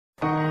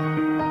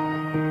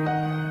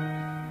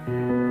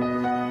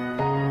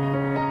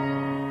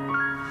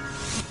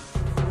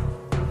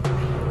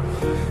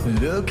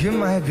look at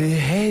my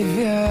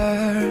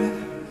behavior.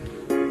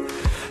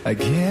 I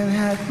can't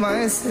help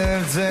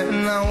myself,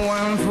 then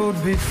one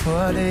foot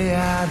before the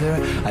other.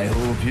 I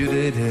hope you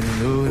didn't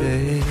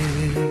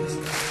notice.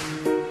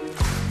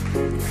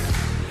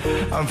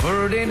 I'm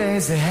 40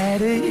 days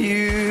ahead of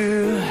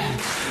you.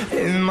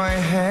 In my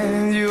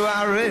hand, you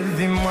are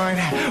already mine.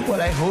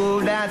 Well, I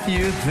hope that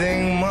you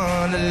think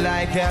more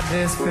like a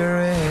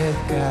desperate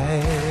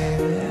guy.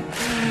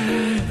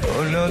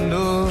 Oh no,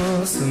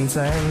 no,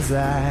 sometimes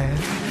I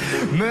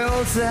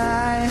melt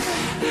time,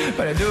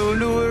 but I don't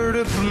know where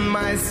to put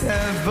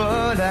myself.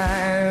 But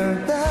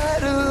I'm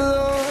not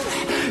alone,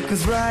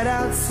 'cause right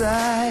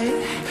outside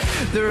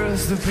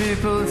there's the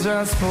people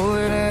just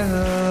falling in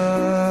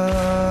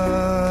love.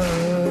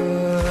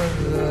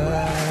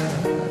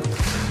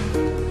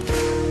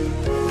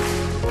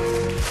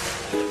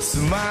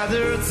 Some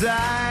other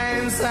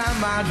times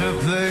I'm out of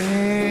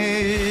place.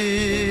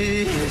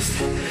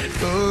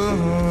 Oh,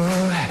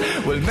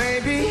 well,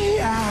 maybe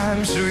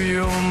I'm sure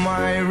you're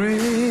my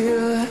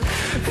real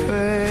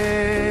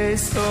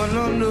face. Oh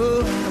no, no,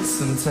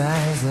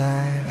 sometimes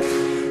I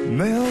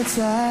melt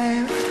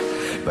time,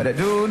 but I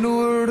don't know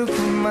where to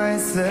put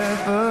myself.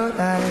 But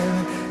I'm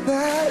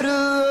not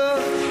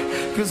alone,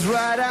 'cause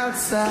right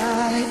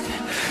outside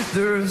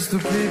there's the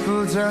people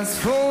just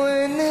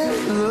falling in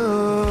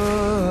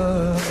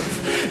love.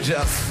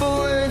 Just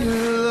falling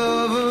in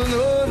love, oh,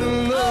 no, no,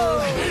 no.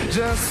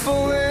 Just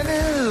falling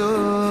in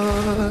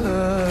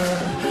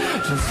love.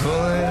 Just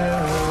falling